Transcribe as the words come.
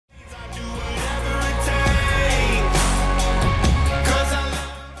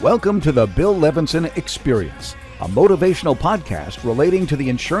Welcome to the Bill Levinson Experience, a motivational podcast relating to the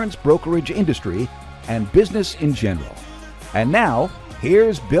insurance brokerage industry and business in general. And now,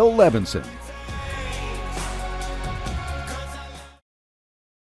 here's Bill Levinson.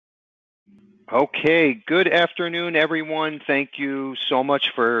 Okay, good afternoon, everyone. Thank you so much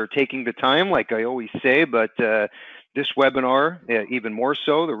for taking the time, like I always say, but this webinar, even more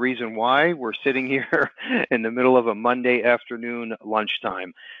so, the reason why we're sitting here in the middle of a Monday afternoon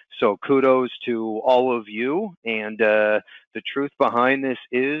lunchtime. So kudos to all of you. And the truth behind this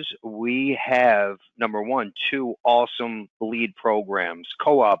is we have, number one, two awesome lead programs,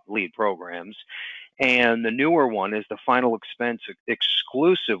 co-op lead programs. And the newer one is the final expense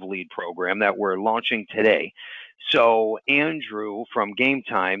exclusive lead program that we're launching today. So Andrew from Game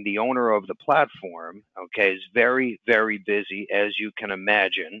Time, the owner of the platform, okay, is very, very busy, as you can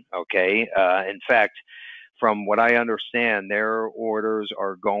imagine, okay? In fact, from what I understand, their orders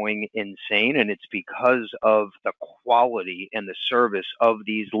are going insane, and it's because of the quality and the service of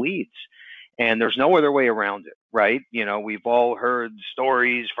these leads. And there's no other way around it, right? You know, we've all heard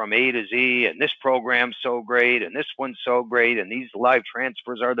stories from A to Z, and this program's so great, and this one's so great, and these live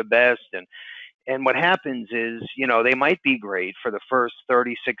transfers are the best. And what happens is, you know, they might be great for the first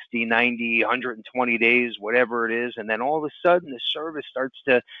 30, 60, 90, 120 days, whatever it is. And then all of a sudden the service starts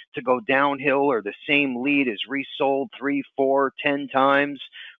to go downhill, or the same lead is resold 3, 4, 10 times,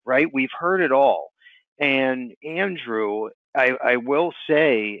 right? We've heard it all. And Andrew, I will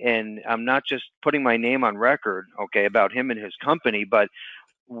say, and I'm not just putting my name on record, okay, about him and his company, but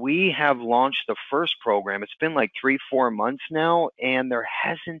we have launched the first program. It's been like 3, 4 months now, and there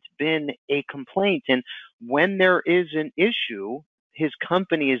hasn't been a complaint. And when there is an issue, his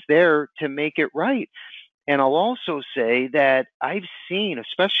company is there to make it right. And I'll also say that I've seen,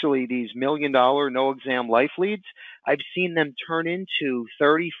 especially these $1 million no exam life leads, I've seen them turn into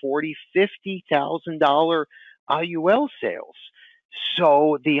 $30,000, $40,000, $50,000 IUL sales.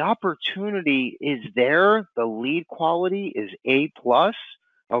 So the opportunity is there. The lead quality is A+.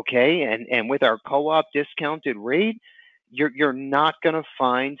 Okay, and with our co-op discounted rate, you're not going to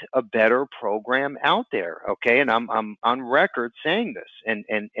find a better program out there. Okay, and I'm on record saying this,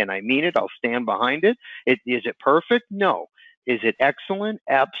 and I mean it. I'll stand behind it. Is it perfect? No. Is it excellent?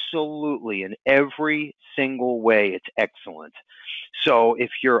 Absolutely. In every single way, it's excellent. So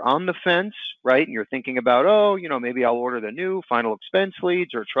if you're on the fence, right, and you're thinking about, oh, you know, maybe I'll order the new final expense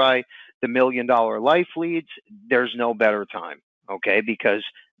leads or try the $1 million life leads, there's no better time. Okay, because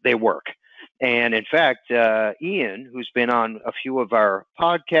they work. And in fact, Ian, who's been on a few of our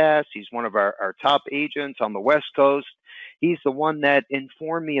podcasts, he's one of our top agents on the West Coast. He's the one that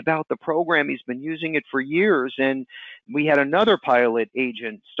informed me about the program. He's been using it for years. And we had another pilot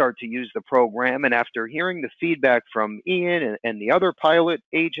agent start to use the program. And after hearing the feedback from Ian and the other pilot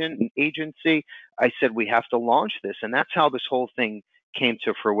agent and agency, I said, we have to launch this. And that's how this whole thing came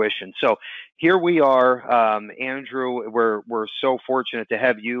to fruition. So here we are, Andrew. We're so fortunate to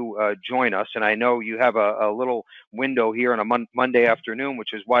have you join us, and I know you have a little window here on a Monday afternoon,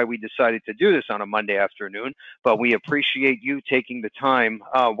 which is why we decided to do this on a Monday afternoon. But we appreciate you taking the time.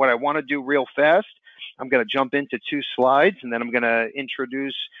 What I want to do real fast, I'm going to jump into 2 slides, and then I'm going to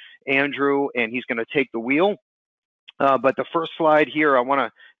introduce Andrew, and he's going to take the wheel. But the first slide here, I want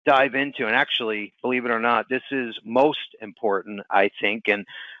to dive into, and actually, believe it or not, this is most important, I think, and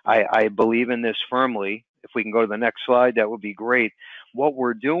I believe in this firmly. If we can go to the next slide, that would be great. What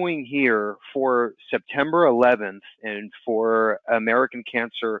we're doing here for September 11th and for American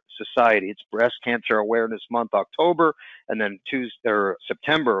Cancer Society, it's Breast Cancer Awareness Month, October, and then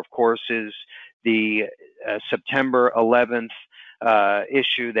September, of course, is the September 11th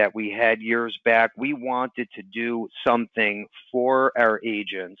issue that we had years back. We wanted to do something for our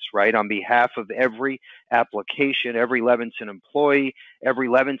agents, right? On behalf of every application, every Levinson employee, every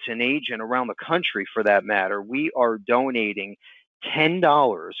Levinson agent around the country for that matter, we are donating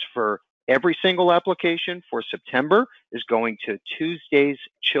 $10 for every single application for September is going to Tuesday's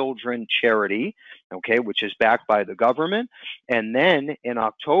Children Charity, okay, which is backed by the government. And then in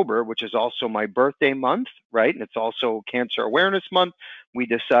October, which is also my birthday month, right, and it's also Cancer Awareness Month, we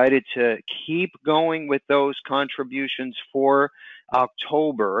decided to keep going with those contributions for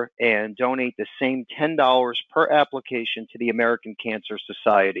October and donate the same $10 per application to the American Cancer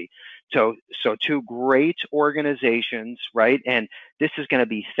Society. So 2 great organizations, right? And this is going to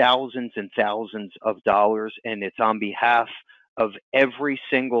be thousands and thousands of dollars, and it's on behalf of every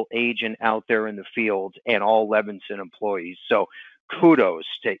single agent out there in the field and all Levinson employees. So kudos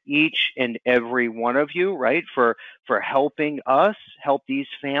to each and every one of you, right, for helping us help these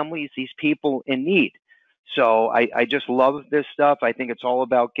families, these people in need. So I just love this stuff. I think it's all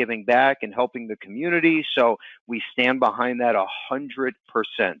about giving back and helping the community. So we stand behind that 100%.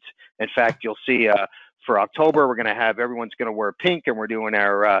 In fact, you'll see for October, we're going to have everyone's going to wear pink, and we're doing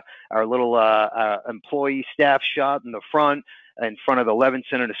our little employee staff shot in front of the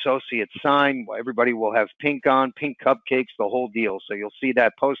Levinson and Associates sign. Everybody will have pink on, pink cupcakes, the whole deal. So you'll see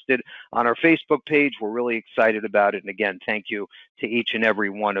that posted on our Facebook page. We're really excited about it. And again, thank you to each and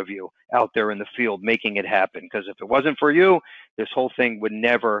every one of you out there in the field making it happen. Because if it wasn't for you, this whole thing would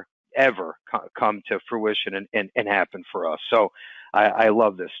never, ever come to fruition and happen for us. So I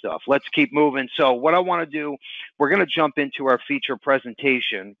love this stuff. Let's keep moving. So what I want to do, we're going to jump into our feature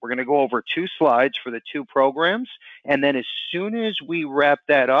presentation. We're going to go over 2 slides for the 2 programs. And then as soon as we wrap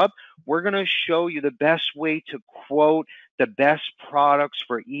that up, we're going to show you the best way to quote the best products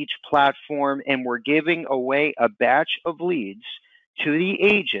for each platform. And we're giving away a batch of leads to the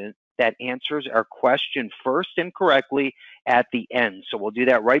agent that answers our question first and correctly at the end. So we'll do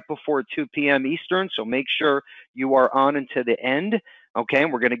that right before 2 p.m. Eastern. So make sure you are on until the end. Okay,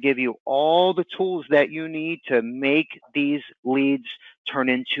 and we're going to give you all the tools that you need to make these leads turn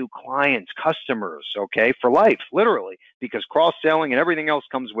into clients, customers, okay, for life, literally, because cross-selling and everything else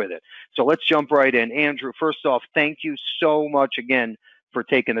comes with it. So let's jump right in. Andrew, first off, thank you so much again for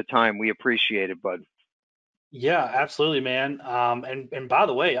taking the time. We appreciate it, bud. Yeah, absolutely, man. And by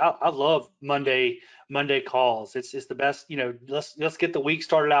the way, I love Monday calls. It's the best. Let's get the week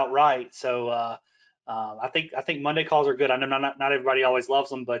started out right. So I think Monday calls are good. I know not everybody always loves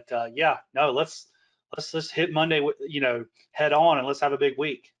them, but yeah, no, let's hit Monday head on, and let's have a big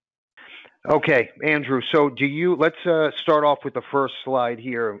week. Okay, Andrew. So let's start off with the first slide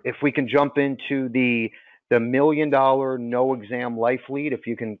here. If we can jump into the $1 million no exam life lead, if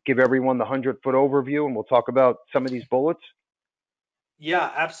you can give everyone the 100-foot overview, and we'll talk about some of these bullets.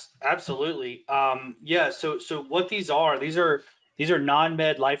 Yeah, absolutely. Yeah. So what these are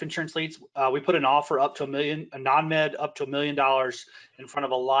non-med life insurance leads. We put an offer up to $1 million, a non-med up to $1 million in front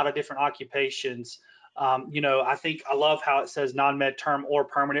of a lot of different occupations. I think I love how it says non-med term or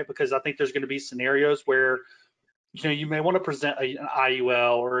permanent, because I think there's going to be scenarios where you may want to present an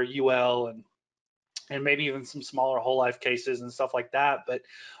IUL or a UL and maybe even some smaller whole life cases and stuff like that. But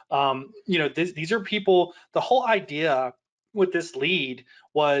these are people. The whole idea with this lead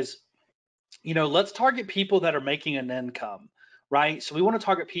was, let's target people that are making an income, right? So we want to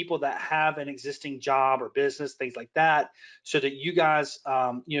target people that have an existing job or business, things like that, so that you guys,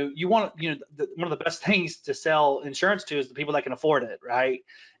 you want, one of the best things to sell insurance to is the people that can afford it, right?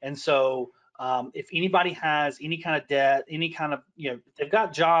 And so if anybody has any kind of debt, any kind of, they've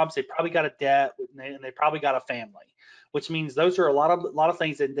got jobs, they probably got a debt, and they probably got a family, which means those are a lot of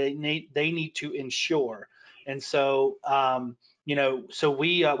things that they need to insure. And so, so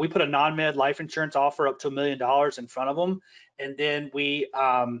we put a non-med life insurance offer up to $1 million in front of them, and then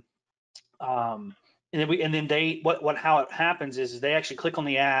how it happens is they actually click on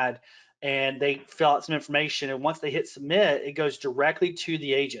the ad and they fill out some information, and once they hit submit, it goes directly to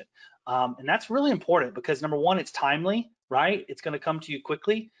the agent. And that's really important because, number one, it's timely, right? It's going to come to you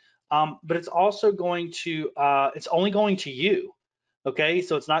quickly, but it's also going to, it's only going to you. Okay,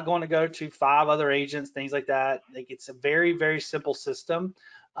 so it's not going to go to 5 other agents, things like that. It's a very, very simple system.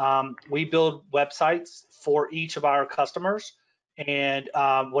 We build websites for each of our customers, and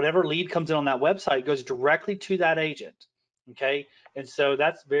whatever lead comes in on that website goes directly to that agent. Okay, and so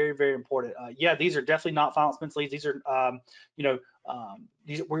that's very, very important. Yeah, these are definitely not final expense leads. These are,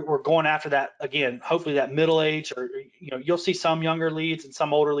 we're going after that again. Hopefully, that middle age, or you'll see some younger leads and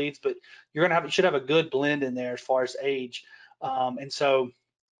some older leads, but you should have a good blend in there as far as age. And so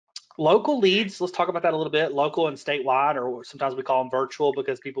local leads, let's talk about that a little bit. Local and statewide, or sometimes we call them virtual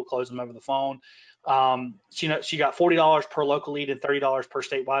because people close them over the phone. She got $40 per local lead and $30 per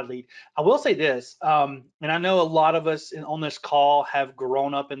statewide lead. I will say this, and I know a lot of us on this call have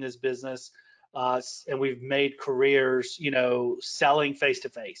grown up in this business, and we've made careers, selling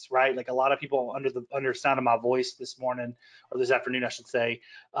face-to-face, right? Like a lot of people under the sound of my voice this morning, or this afternoon, I should say,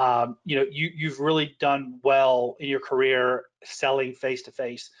 you've really done well in your career selling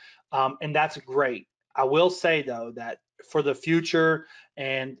face-to-face, and that's great. I will say though that for the future,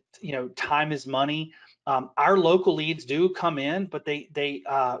 and time is money. Our local leads do come in, but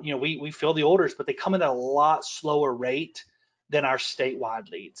we fill the orders, but they come in at a lot slower rate than our statewide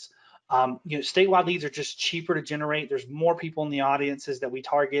leads. Statewide leads are just cheaper to generate. There's more people in the audiences that we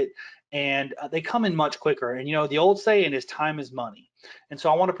target, and they come in much quicker. And the old saying is time is money. And so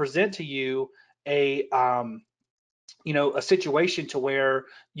I want to present to you a situation to where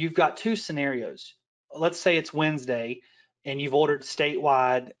you've got 2 scenarios. Let's say it's Wednesday, and you've ordered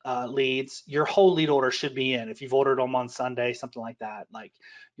statewide leads, your whole lead order should be in. If you've ordered them on Sunday, something like that, like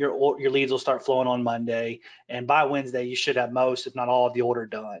your leads will start flowing on Monday, and by Wednesday you should have most, if not all, of the order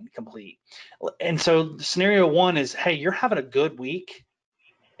done, complete. And so scenario one is, hey, you're having a good week,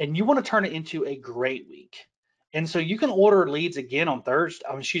 and you want to turn it into a great week. And so you can order leads again on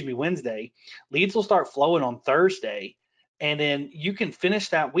Wednesday. Leads will start flowing on Thursday. And then you can finish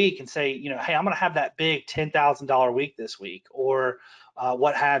that week and say, hey, I'm going to have that big $10,000 week this week, or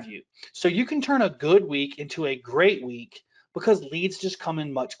what have you. So you can turn a good week into a great week because leads just come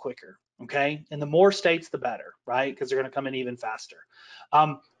in much quicker. Okay. And the more states, the better, right? Because they're going to come in even faster.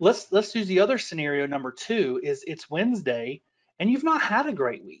 Let's use the other scenario. Number two is it's Wednesday and you've not had a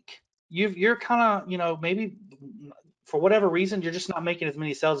great week. You're kind of, maybe for whatever reason, you're just not making as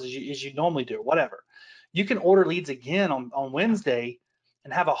many sales as you normally do, or whatever. You can order leads again on Wednesday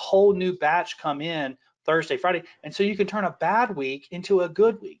and have a whole new batch come in Thursday, Friday. And so you can turn a bad week into a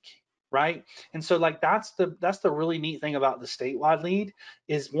good week, right? And so like that's the really neat thing about the statewide lead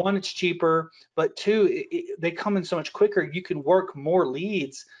is, one, it's cheaper, but two, they come in so much quicker. You can work more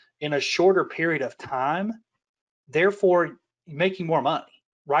leads in a shorter period of time, therefore making more money,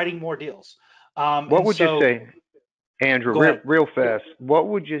 writing more deals. What would you say, Andrew, Go ahead. real fast, what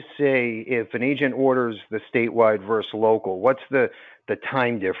would you say if an agent orders the statewide versus local? What's the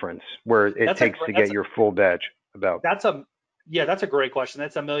time difference where it takes to get your full batch about? That's a great question.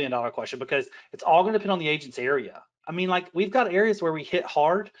 That's $1 million question, because it's all going to depend on the agent's area. I mean, like, we've got areas where we hit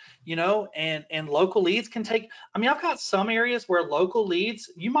hard, and local leads can take, I've got some areas where local leads,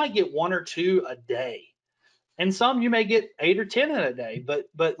 you might get 1 or 2 a day. And some you may get 8 or 10 in a day, but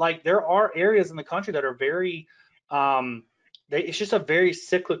like there are areas in the country that are very, it's just a very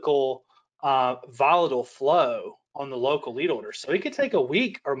cyclical, volatile flow on the local lead order. So it could take a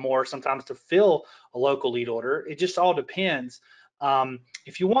week or more sometimes to fill a local lead order. It just all depends.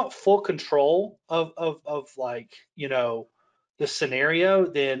 If you want full control of like, the scenario,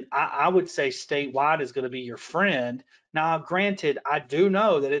 then I would say statewide is going to be your friend. Now, granted, I do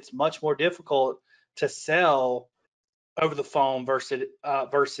know that it's much more difficult to sell over the phone versus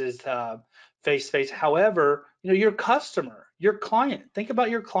face to face. However, your customer, your client, think about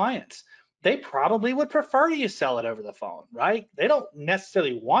your clients. They probably would prefer you sell it over the phone, right? They don't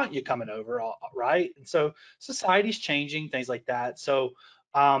necessarily want you coming over, right? And so society's changing, things like that. So,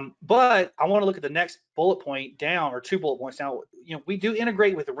 but I want to look at the next bullet point down, or 2 bullet points down. We do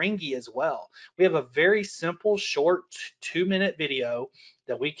integrate with Ringy as well. We have a very simple, short 2-minute video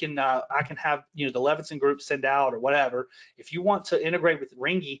that we can, I can have, the Levinson group send out or whatever. If you want to integrate with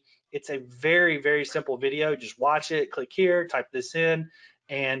Ringy, it's a very, very simple video. Just watch it, click here, type this in,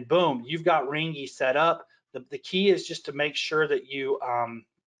 and boom, you've got Ringy set up. The key is just to make sure that you want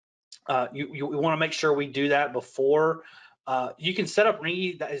to make sure we do that before. You can set up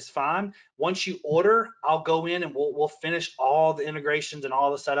Ringy, that is fine. Once you order, I'll go in and we'll finish all the integrations and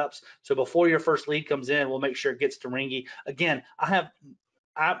all the setups. So before your first lead comes in, we'll make sure it gets to Ringy. Again,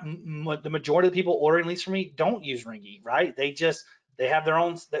 the majority of the people ordering leads from me don't use Ringy, right? They have their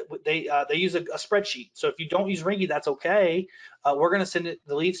own, they use a spreadsheet. So if you don't use Ringy, that's okay. We're going to send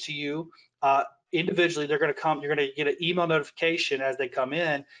the leads to you individually. They're going to come, you're going to get an email notification as they come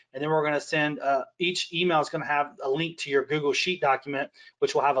in, and then we're going to send, each email is going to have a link to your Google Sheet document,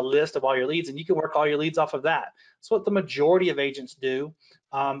 which will have a list of all your leads, and you can work all your leads off of that. That's what the majority of agents do.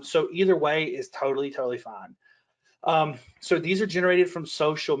 So either way is totally fine. So these are generated from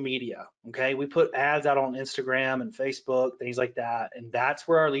social media. Okay, we put ads out on Instagram and Facebook, things like that, and that's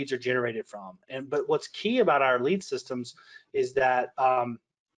where our leads are generated from. But what's key about our lead systems is that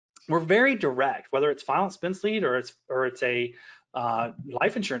we're very direct, whether it's final expense lead or it's a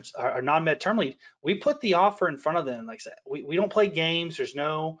life insurance or non-med term lead. We put the offer in front of them. Like I said, we don't play games. There's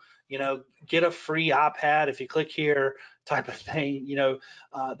no, get a free iPad if you click here type of thing.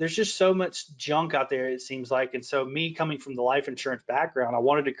 There's just so much junk out there, it seems like. And so me coming from the life insurance background, I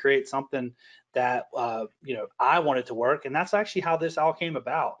wanted to create something that, I wanted to work. And that's actually how this all came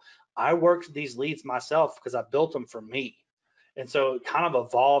about. I worked these leads myself because I built them for me. And so it kind of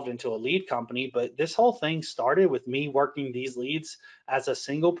evolved into a lead company, but this whole thing started with me working these leads as a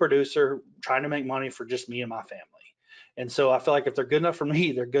single producer, trying to make money for just me and my family. And so I feel like if they're good enough for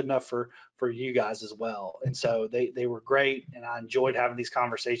me, they're good enough for you guys as well. And so they were great, and I enjoyed having these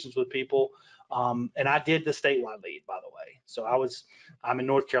conversations with people. And I did the statewide lead, by the way. So I'm in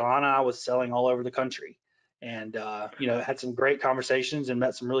North Carolina. I was selling all over the country, and had some great conversations and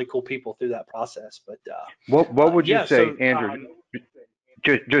met some really cool people through that process. But what would you say, Andrew?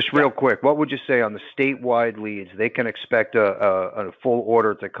 Just real quick, what would you say on the statewide leads? They can expect a full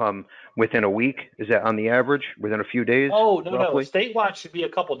order to come within a week. Is that on the average within a few days, Oh, no. roughly? Statewide should be a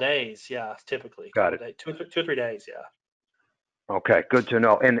couple days. Yeah, typically a Got couple it. days, 2 or 3 days. Yeah. Okay, good to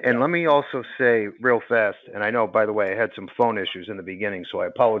know. And Yeah. let me also say real fast, and I know, by the way, I had some phone issues in the beginning, so I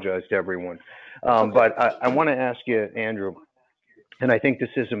apologize to everyone. That's okay. But I want to ask you, Andrew, and I think this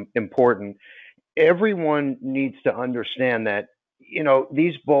is important. Everyone needs to understand that,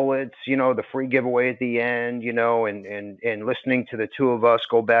 these bullets, the free giveaway at the end, and listening to the two of us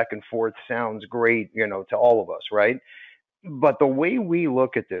go back and forth sounds great, to all of us, right? But the way we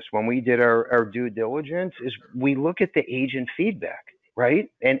look at this when we did our due diligence is we look at the agent feedback, right?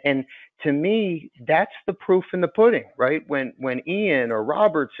 And to me, that's the proof in the pudding, right? When Ian or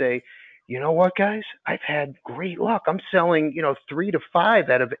Robert say, you know what, guys, I've had great luck. I'm selling, 3 to 5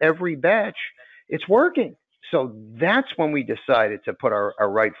 out of every batch. It's working. So that's when we decided to put our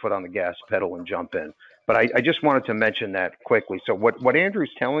right foot on the gas pedal and jump in. But I just wanted to mention that quickly. So what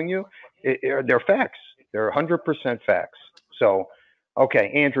Andrew's telling you, they're facts. They're 100% facts. So,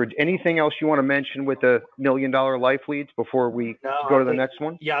 okay, Andrew, anything else you want to mention with the $1 million life leads before we No, go I to the think, next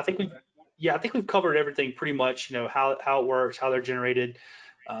one? yeah, I think we've covered everything pretty much. How it works, how they're generated,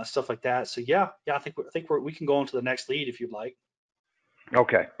 stuff like that. So I think we can go on to the next lead if you'd like.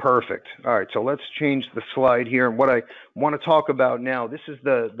 Okay, perfect. All right, so let's change the slide here. And what I want to talk about now, this is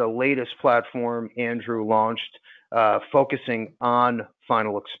the latest platform Andrew launched, focusing on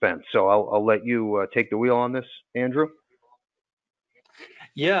final expense. So I'll let you take the wheel on this, Andrew.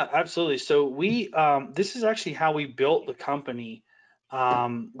 Yeah, absolutely. So this is actually how we built the company.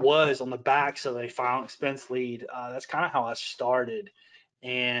 Was on the backs of a final expense lead. That's kind of how I started.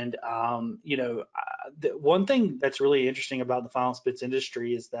 And the one thing that's really interesting about the final expense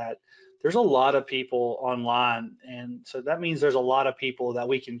industry is that there's a lot of people online, and so that means there's a lot of people that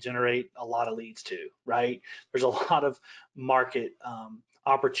we can generate a lot of leads to, right? There's a lot of market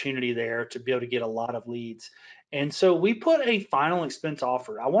opportunity there to be able to get a lot of leads. And so we put a final expense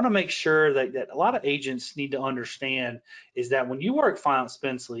offer. I want to make sure that a lot of agents need to understand is that when you work final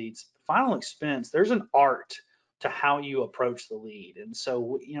expense leads, final expense, there's an art to how you approach the lead. And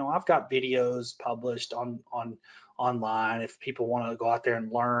so, I've got videos published on online if people want to go out there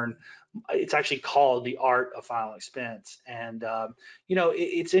and learn. It's actually called the art of final expense. And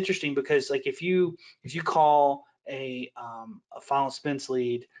it's interesting because like if you call a final expense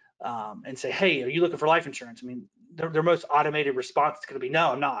lead and say, hey, are you looking for life insurance? I mean, their most automated response is going to be,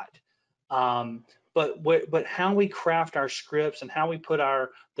 no, I'm not. But how we craft our scripts and how we put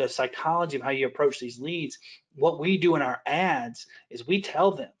the psychology of how you approach these leads, what we do in our ads is we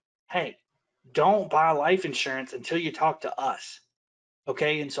tell them, hey, don't buy life insurance until you talk to us.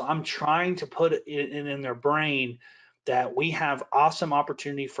 Okay, and so I'm trying to put it in their brain that we have awesome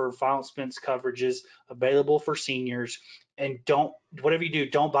opportunity for final expense coverages available for seniors, and whatever you do,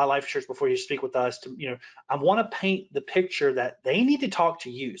 don't buy life insurance before you speak with us. I want to paint the picture that they need to talk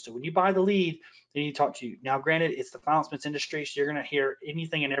to you. So when you buy the lead, they need to talk to you. Now, granted, it's the final expense industry, so you're going to hear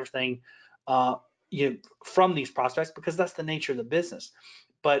anything and everything from these prospects because that's the nature of the business.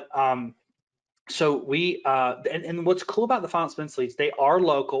 But so and what's cool about the final expense leads, they are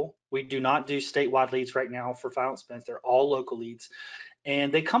local. We do not do statewide leads right now for final expense. They're all local leads,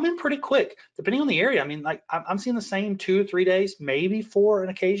 and they come in pretty quick depending on the area. I mean, like I'm seeing the same 2 or 3 days, maybe 4 on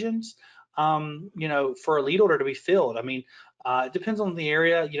occasions, for a lead order to be filled. I mean, it depends on the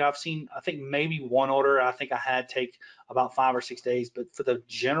area. I've seen, I think maybe one order I think I had take about 5 or 6 days, but for the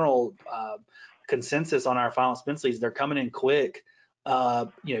general consensus on our final expense leads, they're coming in quick.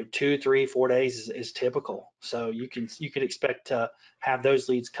 2, 3, 4 days is typical. So you could expect to have those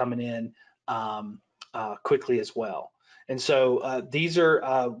leads coming in quickly as well. And so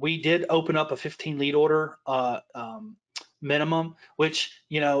we did open up a 15 lead order minimum, which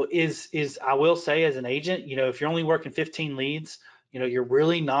is I will say as an agent, if you're only working 15 leads, you're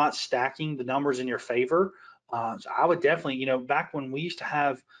really not stacking the numbers in your favor. So I would definitely, back when we used to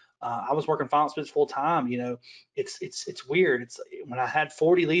have I was working final expense full time. It's weird. It's when I had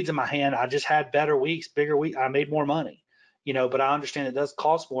 40 leads in my hand, I just had better weeks, bigger week. I made more money, but I understand it does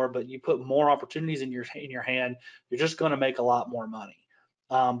cost more. But you put more opportunities in your hand, you're just going to make a lot more money.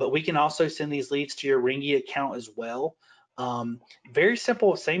 But we can also send these leads to your Ringy account as well. Very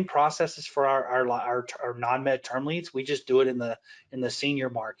simple, same processes for our non-med term leads. We just do it in the senior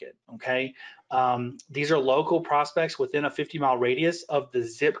market. Okay. These are local prospects within a 50-mile radius of the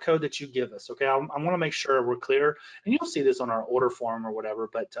zip code that you give us. Okay. I want to make sure we're clear, and you'll see this on our order form or whatever.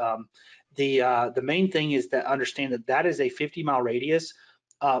 But the main thing is that understand that is a 50-mile radius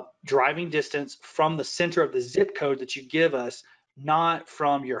driving distance from the center of the zip code that you give us not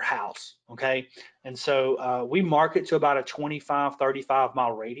from your house, okay? And so we market to about a 25, 35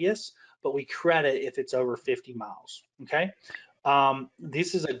 mile radius, but we credit if it's over 50 miles, okay?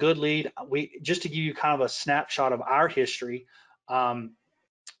 This is a good lead. Just to give you kind of a snapshot of our history,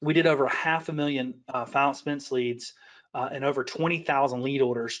 we did over 500,000 final expense leads and over 20,000 lead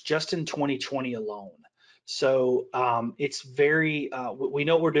orders just in 2020 alone. So it's very, we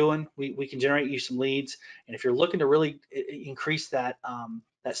know what we're doing. We can generate you some leads. And if you're looking to really increase that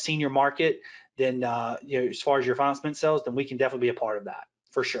that senior market, then as far as your final expense sales, then we can definitely be a part of that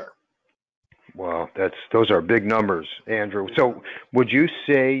for sure. Wow, those are big numbers, Andrew. So would you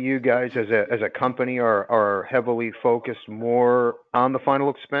say you guys as a company are heavily focused more on the final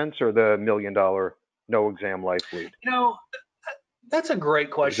expense or the $1 million no exam life lead? That's a great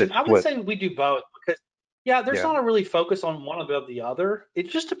Or is it question. I would split? say we do both because, yeah, there's Yeah. not a really focus on one above the other. It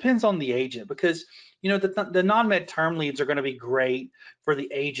just depends on the agent because, the non-med term leads are going to be great for the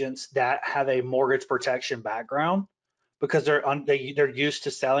agents that have a mortgage protection background because they're used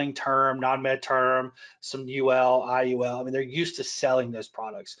to selling term, non-med term, some UL, IUL. I mean, they're used to selling those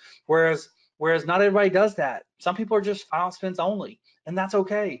products. Whereas not everybody does that. Some people are just final expense only, and that's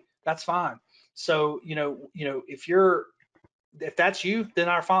okay. That's fine. So, if that's you, then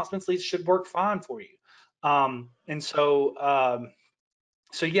our final expense leads should work fine for you.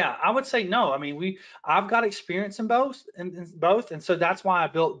 So yeah, I would say no. I mean, I've got experience in both, and so that's why I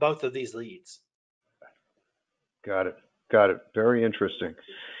built both of these leads. Got it. Got it. Very interesting.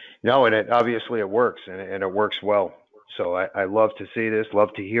 No, and obviously it works, and it works well. So I love to see this,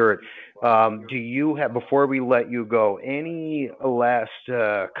 love to hear it. Do you have, before we let you go, any last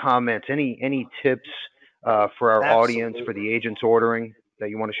comments, any tips for our audience, for the Absolutely. agents ordering that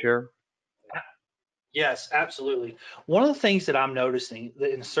you want to share? Yes, absolutely. One of the things that I'm noticing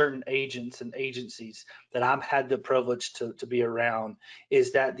that in certain agents and agencies that I've had the privilege to be around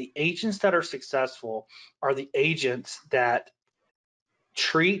is that the agents that are successful are the agents that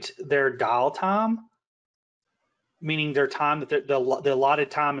treat their dial time, meaning their time that the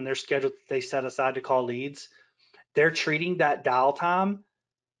allotted time in their schedule that they set aside to call leads, they're treating that dial time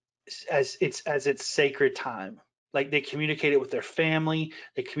as it's sacred time. Like they communicate it with their family.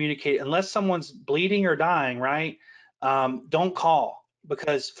 They communicate unless someone's bleeding or dying, right? Don't call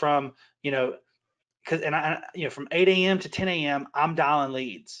because from from 8 a.m. to 10 a.m. I'm dialing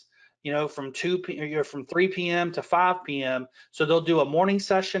leads. From 3 p.m. to 5 p.m. So they'll do a morning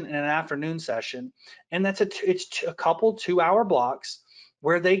session and an afternoon session, and it's a couple 2-hour blocks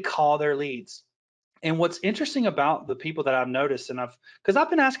where they call their leads. And what's interesting about the people that I've noticed, because I've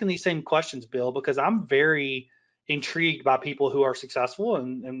been asking these same questions, Bill, because I'm very intrigued by people who are successful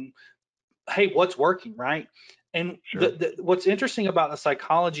and hey, what's working, right? And Sure. what's interesting about the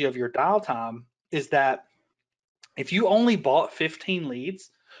psychology of your dial time is that if you only bought 15 leads,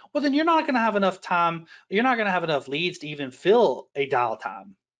 well, then you're not going to have enough time. You're not going to have enough leads to even fill a dial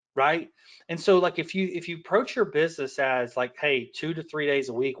time, right? And so, like, if you approach your business as like, hey, 2 to 3 days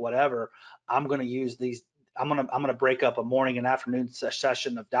a week, whatever, I'm going to use these. I'm gonna break up a morning and afternoon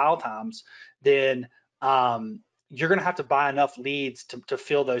session of dial times. Then you're going to have to buy enough leads to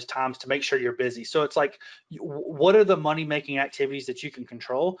fill those times to make sure you're busy. So it's like, what are the money making activities that you can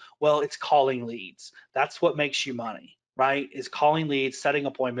control? Well, it's calling leads. That's what makes you money, right? Is calling leads, setting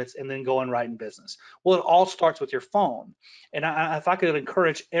appointments, and then going right in business. Well, it all starts with your phone. And if I could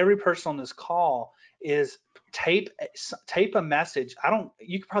encourage every person on this call is tape a message.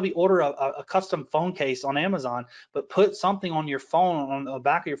 You could probably order a custom phone case on Amazon, but put something on your phone, on the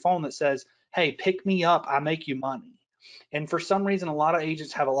back of your phone that says, hey, pick me up, I make you money. And for some reason, a lot of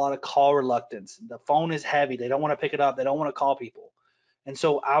agents have a lot of call reluctance. The phone is heavy. They don't want to pick it up. They don't want to call people. And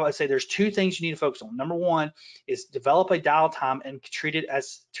so I would say there's two things you need to focus on. Number one is develop a dial time and treat it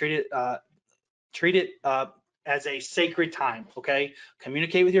as a sacred time. Okay,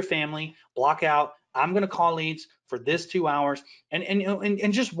 communicate with your family. Block out. I'm going to call leads for this 2 hours,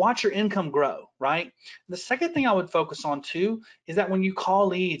 and just watch your income grow. Right. The second thing I would focus on too is that when you call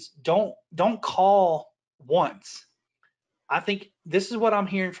leads, don't call once. I think this is what I'm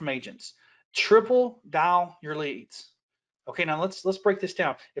hearing from agents. Triple dial your leads. Okay, now let's break this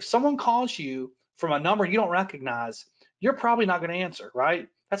down. If someone calls you from a number you don't recognize, you're probably not going to answer, right?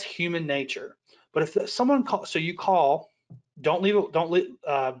 That's human nature. But if someone calls, so you call, don't let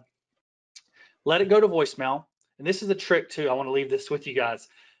it go to voicemail. And this is a trick too. I want to leave this with you guys.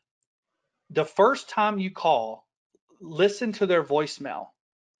 The first time you call, listen to their voicemail,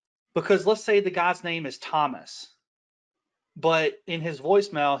 because let's say the guy's name is Thomas, but in his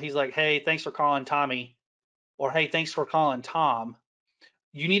voicemail he's like, hey, thanks for calling Tommy, or hey, thanks for calling Tom.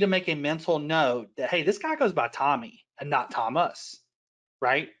 you need to make a mental note that, hey, this guy goes by Tommy and not Thomas,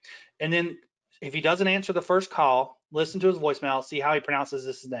 right? And then if he doesn't answer the first call, listen to his voicemail, see how he pronounces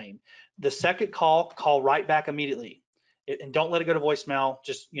his name. The second call right back immediately. And don't let it go to voicemail.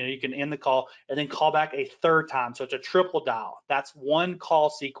 Just, you can end the call and then call back a third time. So it's a triple dial. That's one call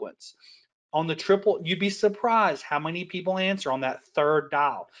sequence. On the triple, you'd be surprised how many people answer on that third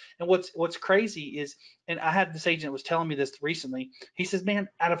dial. And what's crazy is, and I had this agent was telling me this recently. He says, man,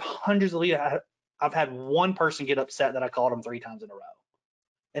 out of hundreds of leads, I've had one person get upset that I called them 3 times in a row.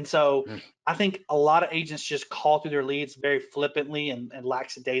 And so I think a lot of agents just call through their leads very flippantly and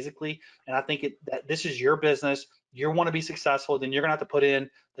lackadaisically. And I think that this is your business. You want to be successful, then you're going to have to put in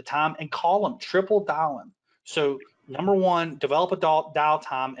the time and call them, triple dial them. So number one, develop a dial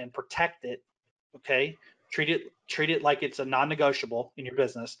time and protect it. Okay. Treat it like it's a non-negotiable in your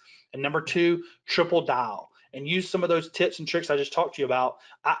business. And number two, triple dial and use some of those tips and tricks I just talked to you about.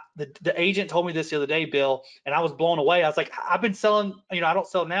 The agent told me this the other day, Bill, and I was blown away. I was like, I've been selling, I don't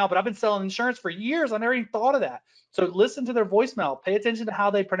sell now, but I've been selling insurance for years. I never even thought of that. So listen to their voicemail, pay attention to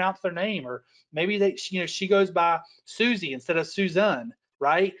how they pronounce their name, or maybe she goes by Susie instead of Suzanne,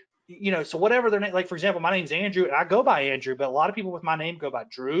 right? So whatever their name, like for example, my name's Andrew and I go by Andrew, but a lot of people with my name go by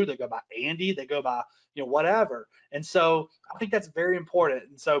Drew, they go by Andy, they go by, whatever. And so I think that's very important.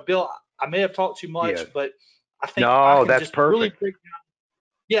 And so Bill, I may have talked too much, but I think if I No, can that's just really perfect. break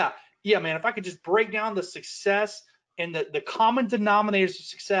down, yeah, man, if I could just break down the success and the common denominators of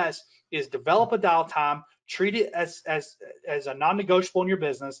success is develop a dial time, treat it as a non-negotiable in your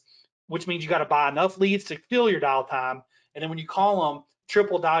business, which means you got to buy enough leads to fill your dial time. And then when you call them,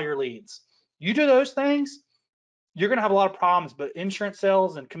 triple dial your leads. You do those things, you're going to have a lot of problems, but insurance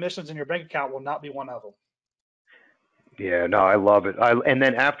sales and commissions in your bank account will not be one of them. Yeah, no, I love it. And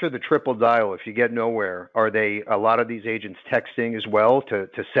then after the triple dial, if you get nowhere, are they a lot of these agents texting as well to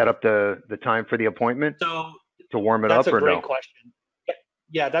set up the time for the appointment, So to warm it that's up, a or great no? question.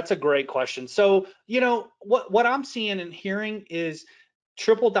 Yeah, that's a great question. So, what I'm seeing and hearing is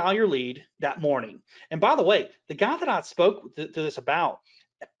triple dial your lead that morning. And by the way, the guy that I spoke to this about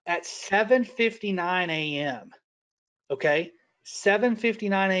at 7:59 a.m., okay,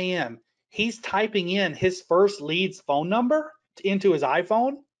 7:59 a.m., he's typing in his first lead's phone number into his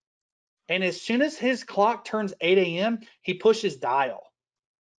iPhone. And as soon as his clock turns 8 a.m., he pushes dial.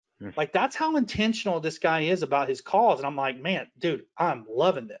 Like, that's how intentional this guy is about his calls. And I'm like, man, dude, I'm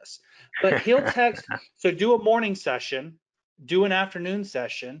loving this. But he'll text. So do a morning session, do an afternoon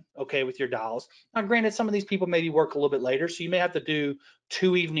session, okay, with your dials. Now, granted, some of these people maybe work a little bit later, so you may have to do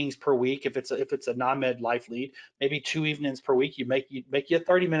 2 evenings per week if it's a non-med life lead. Maybe 2 evenings per week. You make you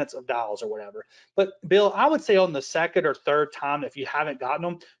 30 minutes of dials or whatever. But Bill, I would say on the second or third time, if you haven't gotten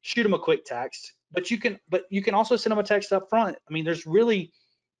them, shoot them a quick text. But you can also send them a text up front. I mean,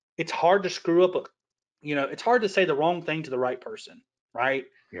 it's hard to screw up it's hard to say the wrong thing to the right person, right?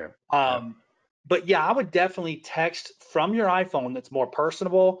 Yeah. But yeah, I would definitely text from your iPhone that's more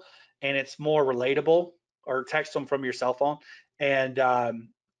personable and it's more relatable, or text them from your cell phone. And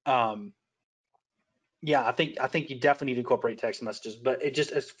yeah, I think you definitely need to incorporate text messages. But it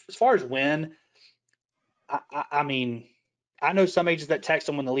just, as far as when, I mean, I know some agents that text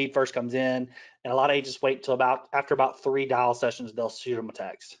them when the lead first comes in, and a lot of agents wait till after about 3 dial sessions, they'll shoot them a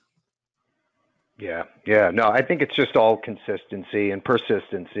text. Yeah, yeah. No, I think it's just all consistency and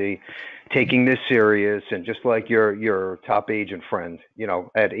persistency, taking this serious, and just like your top agent friend,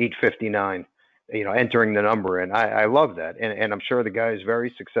 at 8:59, entering the number, and I love that, and I'm sure the guy is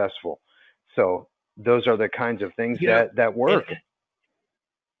very successful. So those are the kinds of things You know, that and, work. Say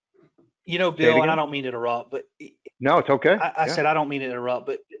it Bill, and I again. don't mean to interrupt, but No, it's okay. I Yeah. said I don't mean to interrupt,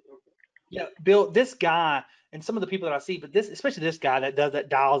 but yeah, Bill, this guy and some of the people that I see, but especially this guy that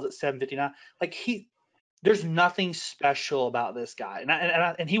dials at 7:59, like there's nothing special about this guy.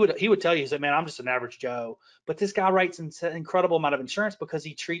 And he would tell you, he said, man, I'm just an average Joe. But this guy writes an incredible amount of insurance because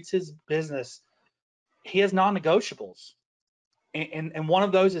he treats his business. He has non-negotiables, and one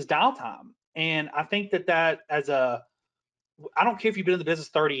of those is dial time. And I think that I don't care if you've been in the business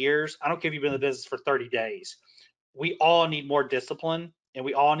 30 years. I don't care if you've been in the business for 30 days. We all need more discipline, and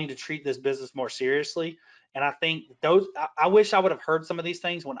we all need to treat this business more seriously. And I think I wish I would have heard some of these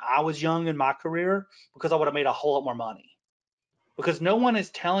things when I was young in my career, because I would have made a whole lot more money. Because no one is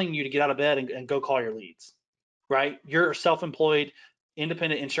telling you to get out of bed and go call your leads, right? You're a self-employed,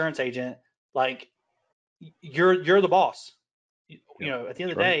 independent insurance agent. Like, you're the boss. Yep, At the end that's of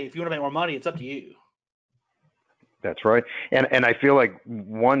the right. day, if you want to make more money, it's up to you. That's right. And I feel like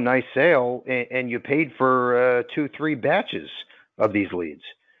one nice sale, and you paid for 2, 3 batches of these leads.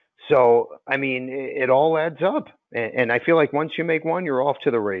 So, I mean, it all adds up. And I feel like once you make one, you're off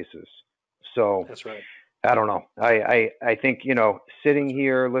to the races. So, That's right. I don't know. I think, sitting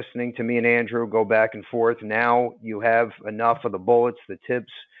here listening to me and Andrew go back and forth, now you have enough of the bullets, the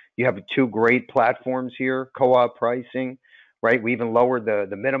tips. You have two great platforms here, co-op pricing, right? We even lowered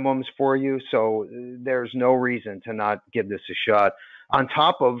the minimums for you. So there's no reason to not give this a shot. On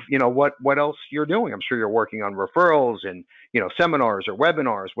top of, what else you're doing. I'm sure you're working on referrals and, seminars or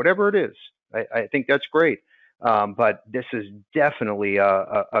webinars, whatever it is. I think that's great. But this is definitely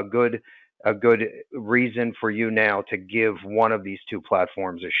a good reason for you now to give one of these two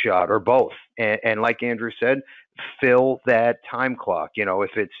platforms a shot or both. And like Andrew said, fill that time clock.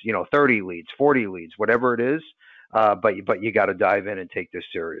 If it's 30 leads, 40 leads, whatever it is, but you got to dive in and take this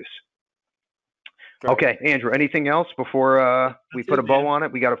serious. Right. Okay, Andrew, anything else before we put a bow man. on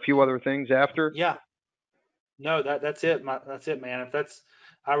it? We got a few other things after. Yeah. No, that's it. That's it, man.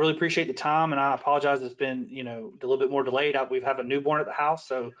 I really appreciate the time, and I apologize. It's been, a little bit more delayed. We have a newborn at the house,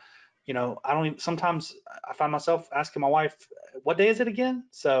 so, I don't even, sometimes I find myself asking my wife, what day is it again?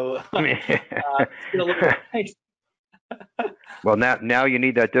 So it's been a little bit. Well, now you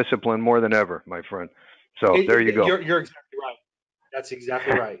need that discipline more than ever, my friend. So there you go. You're exactly right. That's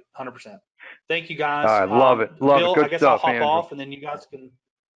exactly right. 100%. Thank you, guys. All right, love it. Bill, Good I guess stuff, I'll hop Andrew. off, and then you guys can.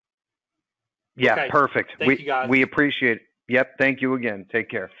 Yeah, Okay. perfect. Thank you, guys. We appreciate it. Yep, thank you again. Take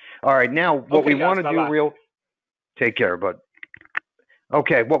care. All right, now what we want to do take care, bud.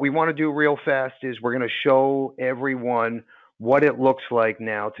 Okay, what we want to do real fast is we're going to show everyone what it looks like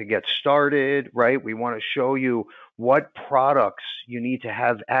now to get started, right? We want to show you what products you need to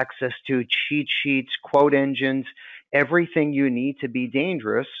have access to, cheat sheets, quote engines, everything you need to be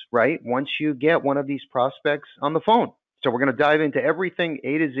dangerous, right? Once you get one of these prospects on the phone. So we're going to dive into everything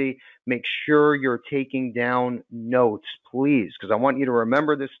A to Z. Make sure you're taking down notes, please, because I want you to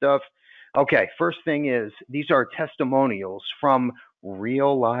remember this stuff. Okay, first thing is these are testimonials from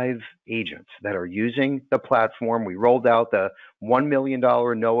real live agents that are using the platform. We rolled out the $1 million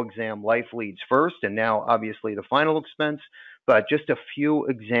no exam life leads first, and now obviously the final expense, but just a few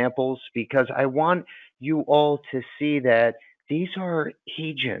examples because I want you all to see that these are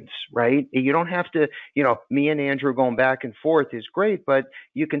agents, right? You don't have to, me and Andrew going back and forth is great, but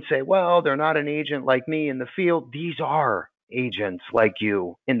you can say, well, they're not an agent like me in the field. These are agents like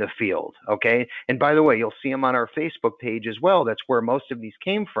you in the field, okay? And by the way, you'll see them on our Facebook page as well. That's where most of these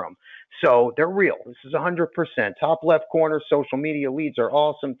came from. So they're real. This is 100%. Top left corner, social media leads are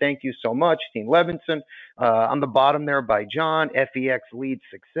awesome. Thank you so much, Team Levinson. On the bottom there by John, FEX lead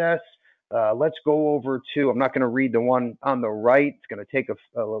success. Let's go over to, I'm not going to read the one on the right. It's going to take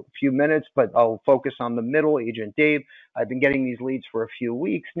a few minutes, but I'll focus on the middle, Agent Dave. I've been getting these leads for a few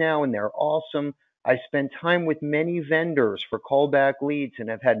weeks now, and they're awesome. I spend time with many vendors for callback leads and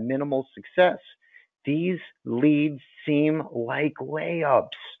have had minimal success. These leads seem like layups.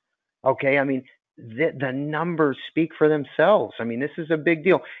 Okay, I mean, the numbers speak for themselves. I mean, this is a big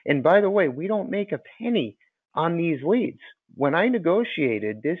deal. And by the way, we don't make a penny on these leads. When I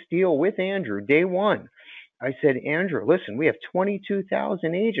negotiated this deal with Andrew, day one, I said, Andrew, listen, we have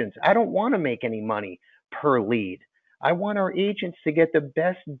 22,000 agents. I don't want to make any money per lead. I want our agents to get the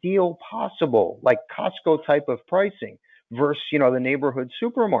best deal possible, like Costco type of pricing versus, the neighborhood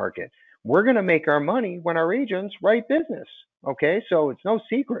supermarket. We're going to make our money when our agents write business. Okay, so it's no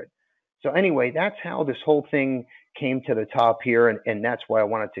secret. So anyway, that's how this whole thing came to the top here, and that's why I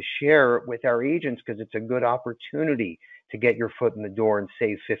wanted to share it with our agents because it's a good opportunity to get your foot in the door and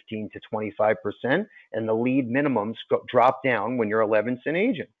save 15 to 25%, and the lead minimums drop down when you're a Levinson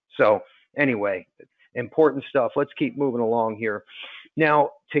agent. So anyway, important stuff. Let's keep moving along here.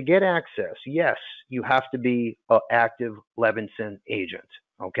 Now, to get access, yes, you have to be an active Levinson agent.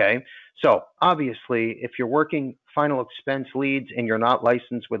 Okay, so obviously, if you're working final expense leads and you're not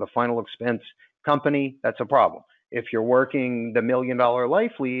licensed with a final expense company, that's a problem. If you're working the $1 million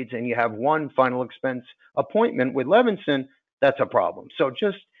life leads and you have one final expense appointment with Levinson, that's a problem. So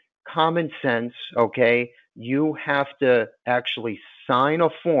just common sense, okay? You have to actually sign a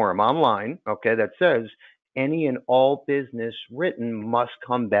form online, okay, that says any and all business written must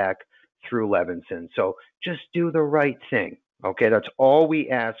come back through Levinson. So just do the right thing. Okay, that's all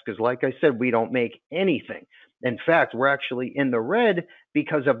we ask because, like I said, we don't make anything. In fact, we're actually in the red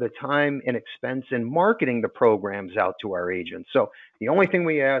because of the time and expense in marketing the programs out to our agents. So the only thing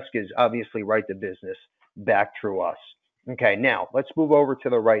we ask is obviously write the business back through us. Okay, now let's move over to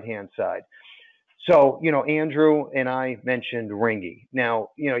the right-hand side. So, Andrew and I mentioned Ringy. Now,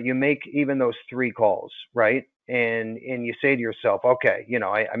 you make even those 3 calls, right? And you say to yourself, okay,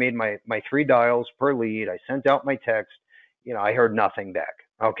 I made my 3 dials per lead. I sent out my text. I heard nothing back.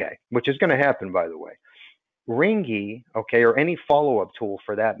 Okay, which is going to happen, by the way. Ringy, okay, or any follow-up tool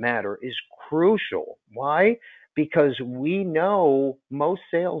for that matter, is crucial. Why? Because we know most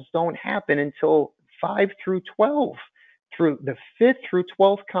sales don't happen until 5 through 12, through the 5th through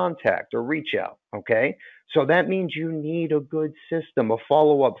 12th contact or reach out, okay? So that means you need a good system, a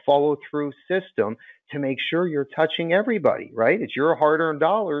follow-up, follow-through system to make sure you're touching everybody, right? It's your hard-earned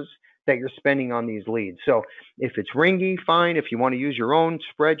dollars that you're spending on these leads. So if it's Ringy, fine. If you want to use your own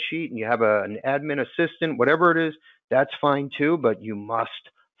spreadsheet and you have an admin assistant, whatever it is, that's fine too, but you must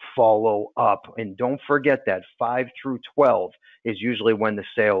follow up. And don't forget that 5 through 12 is usually when the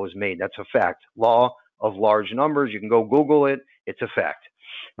sale is made. That's a fact. Law of large numbers. You can go Google it. It's a fact.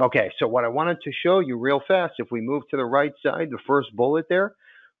 Okay, so what I wanted to show you real fast, if we move to the right side, the first bullet there,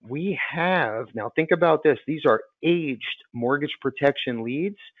 we have, now think about this, these are aged mortgage protection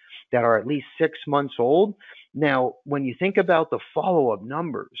leads that are at least 6 months old. Now, when you think about the follow-up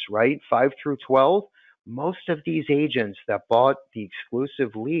numbers, right, 5 through 12, most of these agents that bought the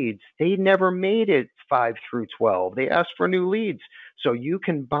exclusive leads, they never made it 5 through 12. They asked for new leads. So you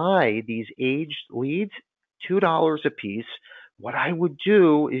can buy these aged leads, $2 a piece. What I would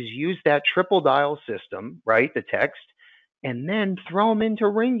do is use that triple dial system, right, the text, and then throw them into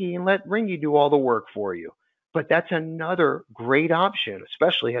Ringy and let Ringy do all the work for you. But that's another great option,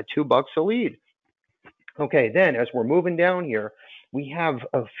 especially at $2 a lead. Okay, then as we're moving down here, we have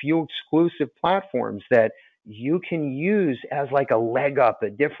a few exclusive platforms that you can use as like a leg up, a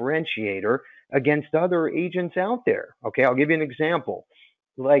differentiator against other agents out there. Okay, I'll give you an example.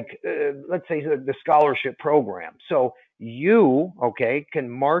 Like, let's say the scholarship program. So you, okay, can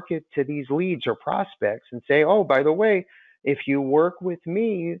market to these leads or prospects and say, oh, by the way, if you work with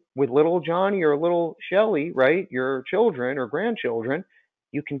me, with little Johnny or little Shelly, right, your children or grandchildren,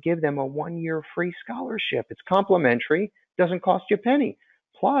 you can give them a 1-year free scholarship. It's complimentary, doesn't cost you a penny.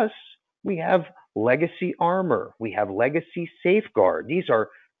 Plus, we have Legacy Armor, we have Legacy Safeguard. These are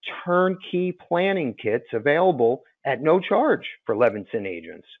turnkey planning kits available at no charge for Levinson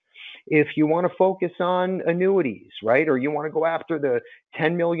agents. If you want to focus on annuities, right, or you want to go after the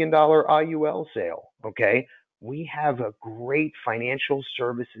 $10 million IUL sale, okay, we have a great financial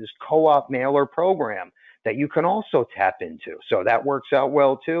services co-op mailer program that you can also tap into. So that works out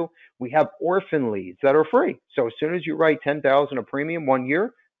well too. We have orphan leads that are free. So as soon as you write $10,000 a premium 1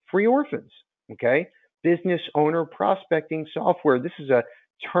 year, free orphans, okay? Business owner prospecting software. This is a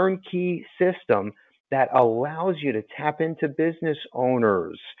turnkey system that allows you to tap into business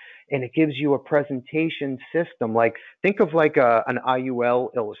owners, and it gives you a presentation system. Like, think of like an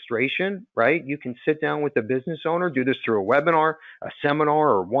IUL illustration, right? You can sit down with the business owner, do this through a webinar, a seminar,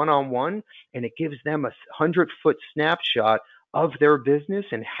 or one-on-one, and it gives them a 100-foot snapshot of their business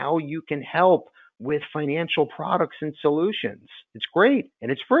and how you can help with financial products and solutions. It's great,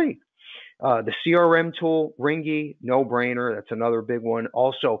 and it's free. The CRM tool, Ringy, no brainer. That's another big one.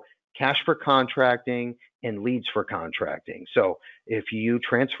 Also, cash for contracting and leads for contracting. So if you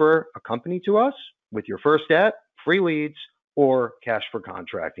transfer a company to us with your first app, free leads or cash for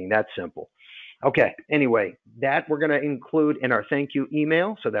contracting, that's simple. Okay, anyway, that we're going to include in our thank you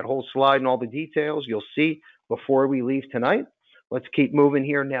email. So that whole slide and all the details you'll see before we leave tonight. Let's keep moving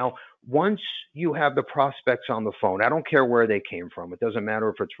here. Now, once you have the prospects on the phone, I don't care where they came from. It doesn't matter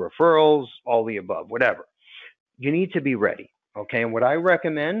if it's referrals, all the above, whatever. You need to be ready, okay? And what I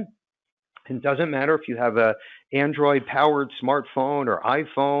recommend, it doesn't matter if you have a Android-powered smartphone or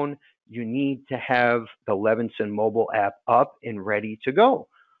iPhone, you need to have the Levinson mobile app up and ready to go.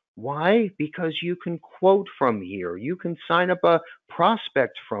 Why? Because you can quote from here. You can sign up a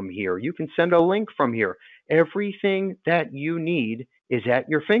prospect from here. You can send a link from here. Everything that you need is at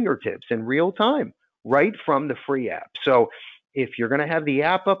your fingertips in real time, right from the free app. So if you're going to have the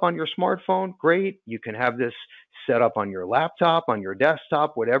app up on your smartphone, great. You can have this set up on your laptop, on your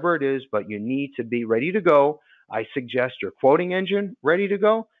desktop, whatever it is, but you need to be ready to go. I suggest your quoting engine ready to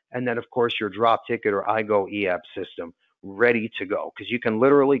go. And then, of course, your drop ticket or iGo e-app system ready to go, because you can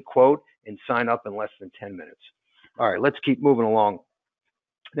literally quote and sign up in less than 10 minutes. All right, let's keep moving along.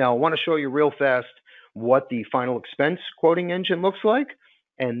 Now, I want to show you real fast what the final expense quoting engine looks like.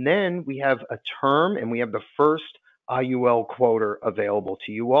 And then we have a term, and we have the first IUL quoter available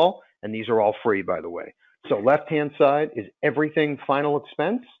to you all. And these are all free, by the way. So left-hand side is everything final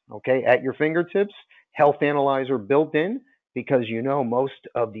expense, okay, at your fingertips. Health analyzer built in, because you know most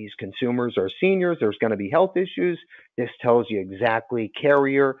of these consumers are seniors. There's going to be health issues. This tells you exactly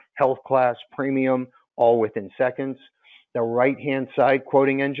carrier, health class, premium, all within seconds. The right-hand side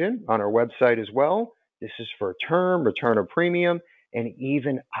quoting engine on our website as well. This is for term, return of premium, and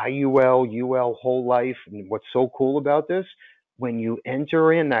even IUL, UL, whole life. And what's so cool about this, when you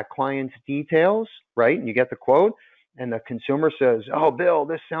enter in that client's details, right, and you get the quote, and the consumer says, "Oh, Bill,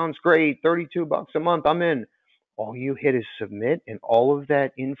 this sounds great, $32 a month, I'm in." All you hit is submit, and all of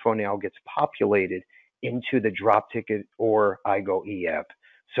that info now gets populated into the drop ticket or iGo app.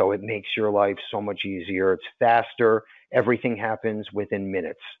 So it makes your life so much easier. It's faster. Everything happens within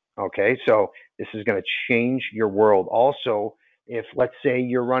minutes. Okay, so this is going to change your world. Also, if let's say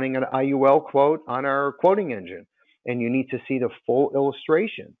you're running an IUL quote on our quoting engine and you need to see the full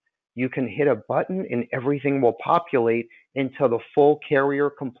illustration, you can hit a button and everything will populate into the full carrier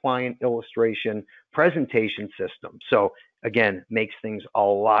compliant illustration presentation system. So again, makes things a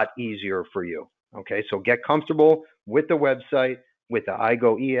lot easier for you. Okay, so get comfortable with the website, with the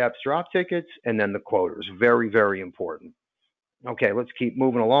iGo eApps drop tickets, and then the quoters. Very, very important. Okay, let's keep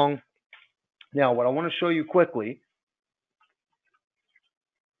moving along. Now, what I want to show you quickly,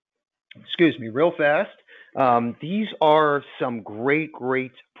 real fast. These are some great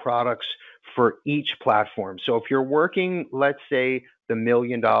products for each platform. So if you're working, let's say, the $1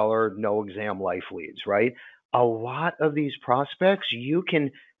 million no exam life leads, right? A lot of these prospects you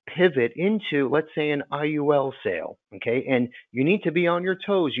can pivot into, let's say, an IUL sale, okay? And you need to be on your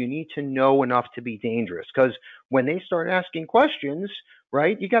toes. You need to know enough to be dangerous, because when they start asking questions,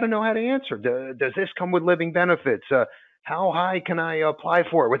 right, you got to know how to answer. Does this come with living benefits? How high can I apply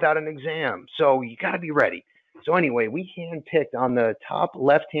for it without an exam? So you got to be ready. So anyway, we handpicked on the top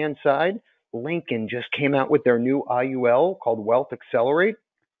left-hand side. Lincoln just came out with their new IUL called Wealth Accelerate.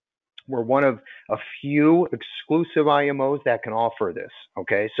 We're one of a few exclusive IMOs that can offer this.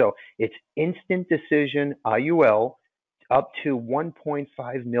 Okay, so it's instant decision IUL up to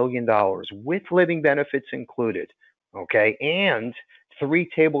 $1.5 million with living benefits included. Okay, and 3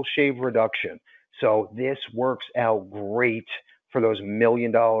 table shave reduction. So this works out great for those $1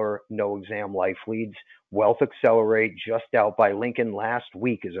 million no exam life leads. Wealth Accelerate just out by Lincoln last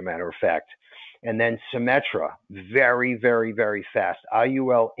week, as a matter of fact. And then Symetra, very, very, very fast.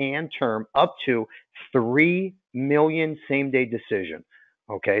 IUL and term up to 3 million same-day decision.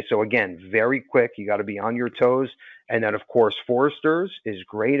 Okay, so again, very quick. You got to be on your toes. And then, of course, Foresters is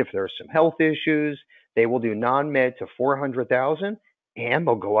great if there's some health issues. They will do non-med to 400,000, and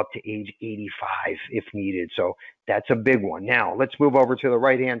they'll go up to age 85 if needed. So that's a big one. Now, let's move over to the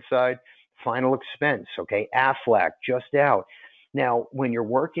right-hand side. Final expense, okay? Aflac, just out. Now, when you're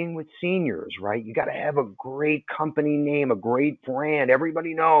working with seniors, right, you got to have a great company name, a great brand.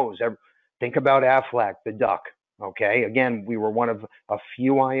 Everybody knows. Think about Aflac, the duck, okay? Again, we were one of a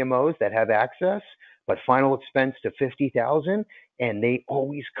few IMOs that have access, but final expense to 50,000, and they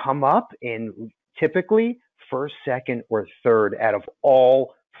always come up in typically first, second, or third out of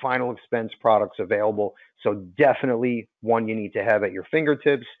all final expense products available. So definitely one you need to have at your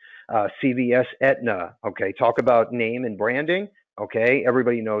fingertips. CVS, Aetna, okay, talk about name and branding. Okay,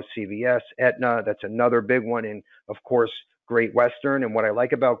 everybody knows CVS, Aetna, that's another big one. And of course, Great Western. And what I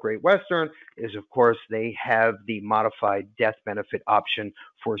like about Great Western is, of course, they have the modified death benefit option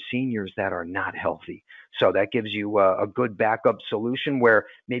for seniors that are not healthy. So that gives you a good backup solution where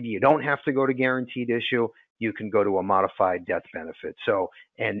maybe you don't have to go to guaranteed issue. You can go to a modified death benefit. So,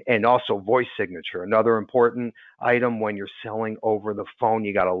 and also voice signature, another important item when you're selling over the phone.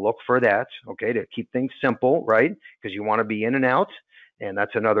 You got to look for that, okay, to keep things simple, right? Because you want to be in and out, and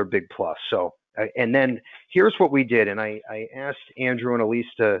that's another big plus. So, and then here's what we did, and I asked Andrew and Elise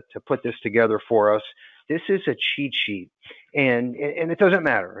to put this together for us. This is a cheat sheet, and it doesn't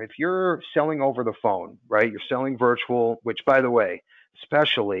matter if you're selling over the phone, right? You're selling virtual, which, by the way,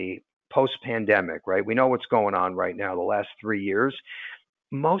 especially post-pandemic, right? We know what's going on right now, the last 3 years.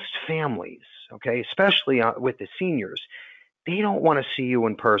 Most families, okay, especially with the seniors, they don't want to see you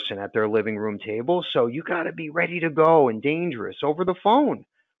in person at their living room table. So you got to be ready to go and dangerous over the phone,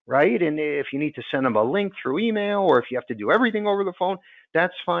 right? And if you need to send them a link through email, or if you have to do everything over the phone,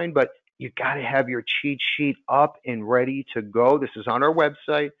 that's fine. But you got to have your cheat sheet up and ready to go. This is on our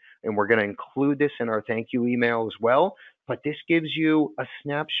website, and we're going to include this in our thank you email as well. But this gives you a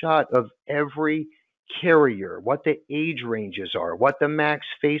snapshot of every carrier, what the age ranges are, what the max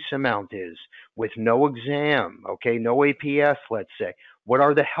face amount is with no exam, okay, no APS, let's say. What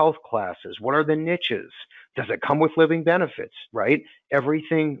are the health classes? What are the niches? Does it come with living benefits, right?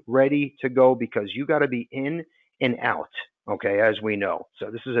 Everything ready to go, because you got to be in and out, okay, as we know.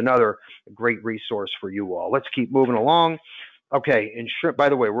 So this is another great resource for you all. Let's keep moving along. Okay, by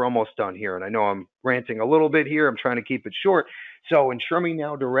the way, we're almost done here, and I know I'm ranting a little bit here. I'm trying to keep it short. So Insure Me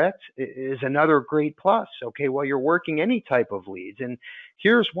Now Direct is another great plus, okay, while you're working any type of leads. And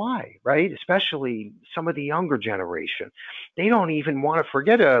here's why, right? Especially some of the younger generation. They don't even want to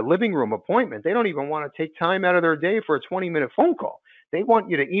forget a living room appointment. They don't even want to take time out of their day for a 20-minute phone call. They want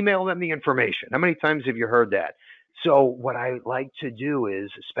you to email them the information. How many times have you heard that? So what I like to do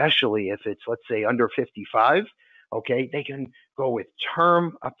is, especially if it's, let's say, under 55, okay, they can go with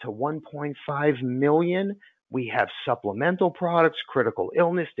term up to 1.5 million. We have supplemental products, critical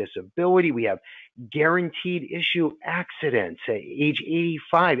illness, disability. We have guaranteed issue accidents at age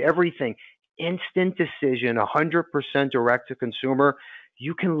 85, everything. Instant decision, 100% direct to consumer.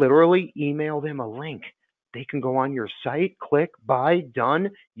 You can literally email them a link. They can go on your site, click, buy,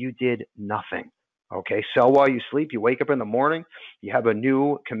 done. You did nothing. Okay, sell while you sleep. You wake up in the morning, you have a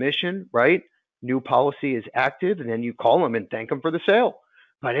new commission, right? New policy is active, and then you call them and thank them for the sale.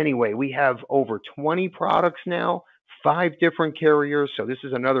 But anyway, we have over 20 products now, 5 different carriers. So this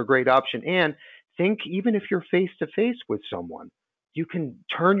is another great option. And think, even if you're face to face with someone, you can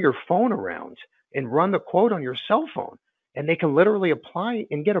turn your phone around and run the quote on your cell phone, and they can literally apply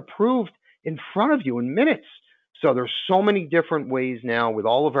and get approved in front of you in minutes. So there's so many different ways now with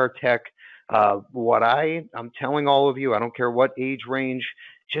all of our tech. What I'm telling all of you, I don't care what age range,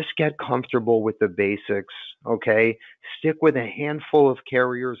 just get comfortable with the basics, okay? Stick with a handful of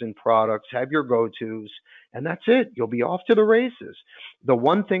carriers and products, have your go-tos, and that's it. You'll be off to the races. The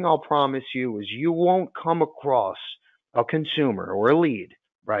one thing I'll promise you is you won't come across a consumer or a lead,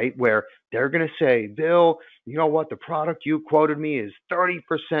 right, where they're going to say, Bill, you know what? The product you quoted me is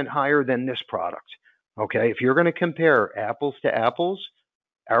 30% higher than this product, okay? If you're going to compare apples to apples,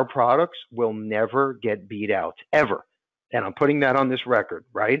 our products will never get beat out, ever. And I'm putting that on this record,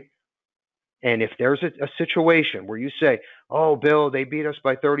 right? And if there's a situation where you say, oh, Bill, they beat us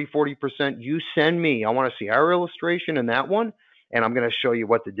by 30, 40%, you send me, I want to see our illustration in that one, and I'm going to show you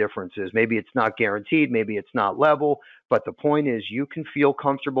what the difference is. Maybe it's not guaranteed, maybe it's not level, but the point is you can feel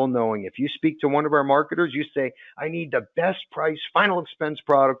comfortable knowing if you speak to one of our marketers, you say, I need the best price, final expense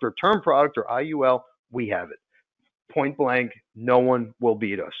product or term product or IUL, we have it. Point blank, no one will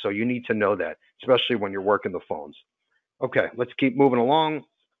beat us. So you need to know that, especially when you're working the phones. Okay, let's keep moving along.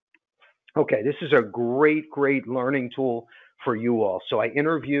 Okay, this is a great learning tool for you all. So I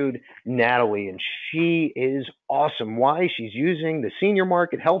interviewed Natalie, and she is awesome. Why? She's using the senior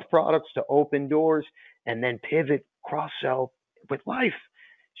market health products to open doors and then pivot, cross-sell with life.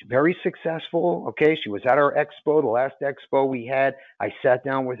 She's very successful. Okay, she was at our expo, the last expo we had. I sat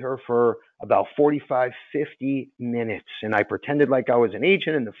down with her for about 45, 50 minutes, and I pretended like I was an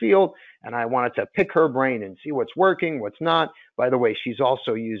agent in the field, and I wanted to pick her brain and see what's working, what's not. By the way, she's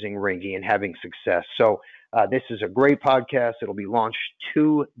also using Ringy and having success. So this is a great podcast. It'll be launched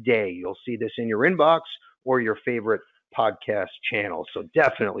today. You'll see this in your inbox or your favorite podcast channel. So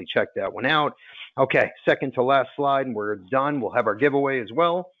definitely check that one out. Okay, second to last slide, and we're done. We'll have our giveaway as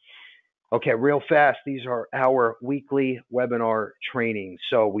well. Okay, real fast, these are our weekly webinar trainings.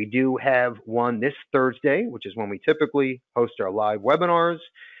 So we do have one this Thursday, which is when we typically host our live webinars.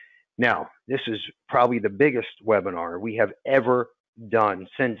 Now, this is probably the biggest webinar we have ever done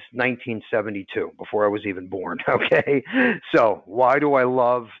since 1972, before I was even born, okay? So why do I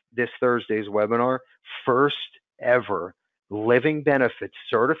love this Thursday's webinar? First ever living benefits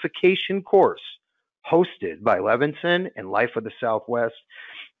certification course hosted by Levinson and Life of the Southwest.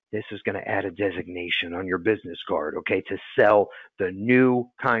 This is going to add a designation on your business card, okay, to sell the new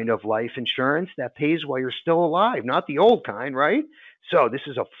kind of life insurance that pays while you're still alive, not the old kind, right? So this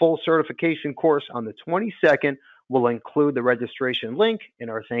is a full certification course on the 22nd. We'll include the registration link in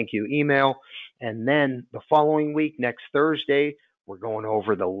our thank you email. And then the following week, next Thursday, we're going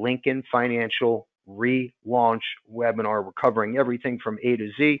over the Lincoln Financial relaunch webinar. We're covering everything from A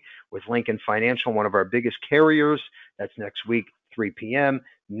to Z with Lincoln Financial, one of our biggest carriers. That's next week, 3 p.m.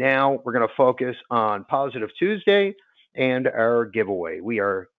 Now we're going to focus on Positive Tuesday and our giveaway. We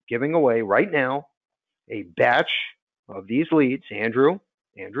are giving away right now a batch of these leads, Andrew's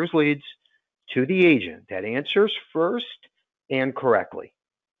leads, to the agent that answers first and correctly.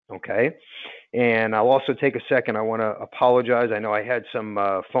 Okay. And I'll also take a second. I want to apologize. I know I had some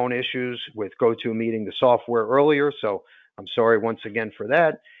phone issues with GoToMeeting, the software, earlier. So I'm sorry once again for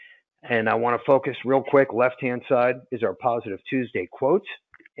that. And I want to focus real quick. Left-hand side is our Positive Tuesday quote.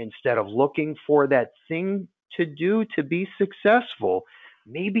 Instead of looking for that thing to do to be successful,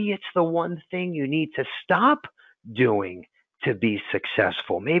 maybe it's the one thing you need to stop doing to be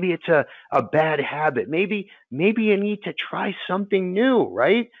successful. Maybe it's a bad habit. Maybe you need to try something new,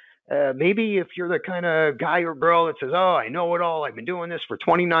 right? Maybe if you're the kind of guy or girl that says, oh, I know it all. I've been doing this for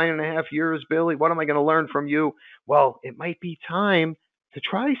 29 and a half years, Billy. What am I going to learn from you? Well, it might be time to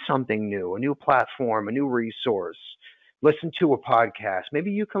try something new, a new platform, a new resource. Listen to a podcast.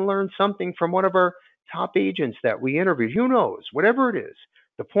 Maybe you can learn something from one of our top agents that we interviewed. Who knows? Whatever it is.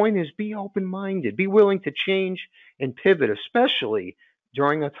 The point is, be open-minded. Be willing to change and pivot, especially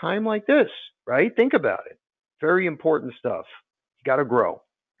during a time like this, right? Think about it. Very important stuff. You got to grow.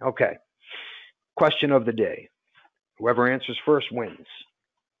 Okay. Question of the day. Whoever answers first wins.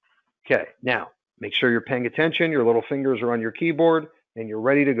 Okay. Now, make sure you're paying attention. Your little fingers are on your keyboard and you're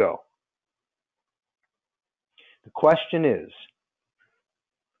ready to go. The question is,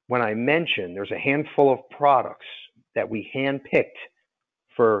 when I mentioned there's a handful of products that we handpicked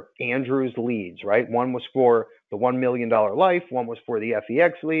for Andrew's leads, right? One was for the $1 million life. One was for the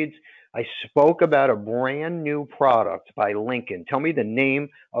FEX leads. I spoke about a brand new product by Lincoln. Tell me the name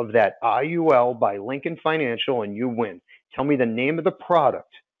of that IUL by Lincoln Financial and you win. Tell me the name of the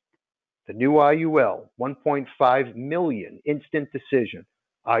product. The new IUL, 1.5 million instant decision.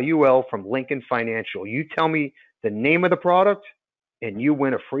 IUL from Lincoln Financial. You tell me the name of the product and you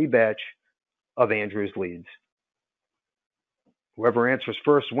win a free batch of Andrew's leads. Whoever answers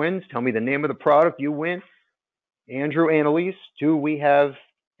first wins. Tell me the name of the product. You win. Andrew, Annalise, do we have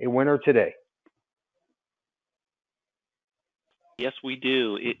a winner today? Yes, we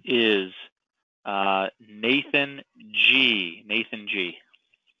do. It is Nathan G.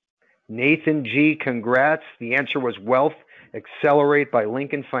 Nathan G, congrats. The answer was Wealth Accelerate by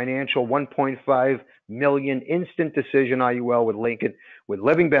Lincoln Financial, 1.5 million instant decision IUL with Lincoln with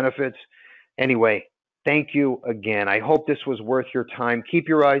living benefits. Anyway, thank you again. I hope this was worth your time. Keep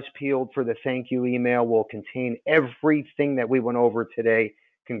your eyes peeled for the thank you email. Will contain everything that we went over today.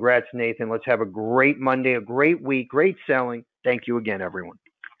 Congrats, Nathan. Let's have a great Monday, a great week, great selling. Thank you again, everyone.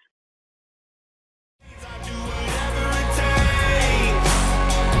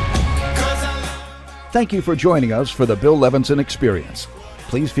 Thank you for joining us for the Bill Levinson Experience.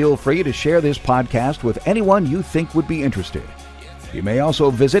 Please feel free to share this podcast with anyone you think would be interested. You may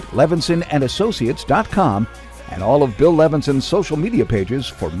also visit levinsonandassociates.com and all of Bill Levinson's social media pages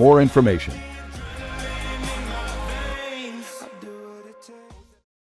for more information.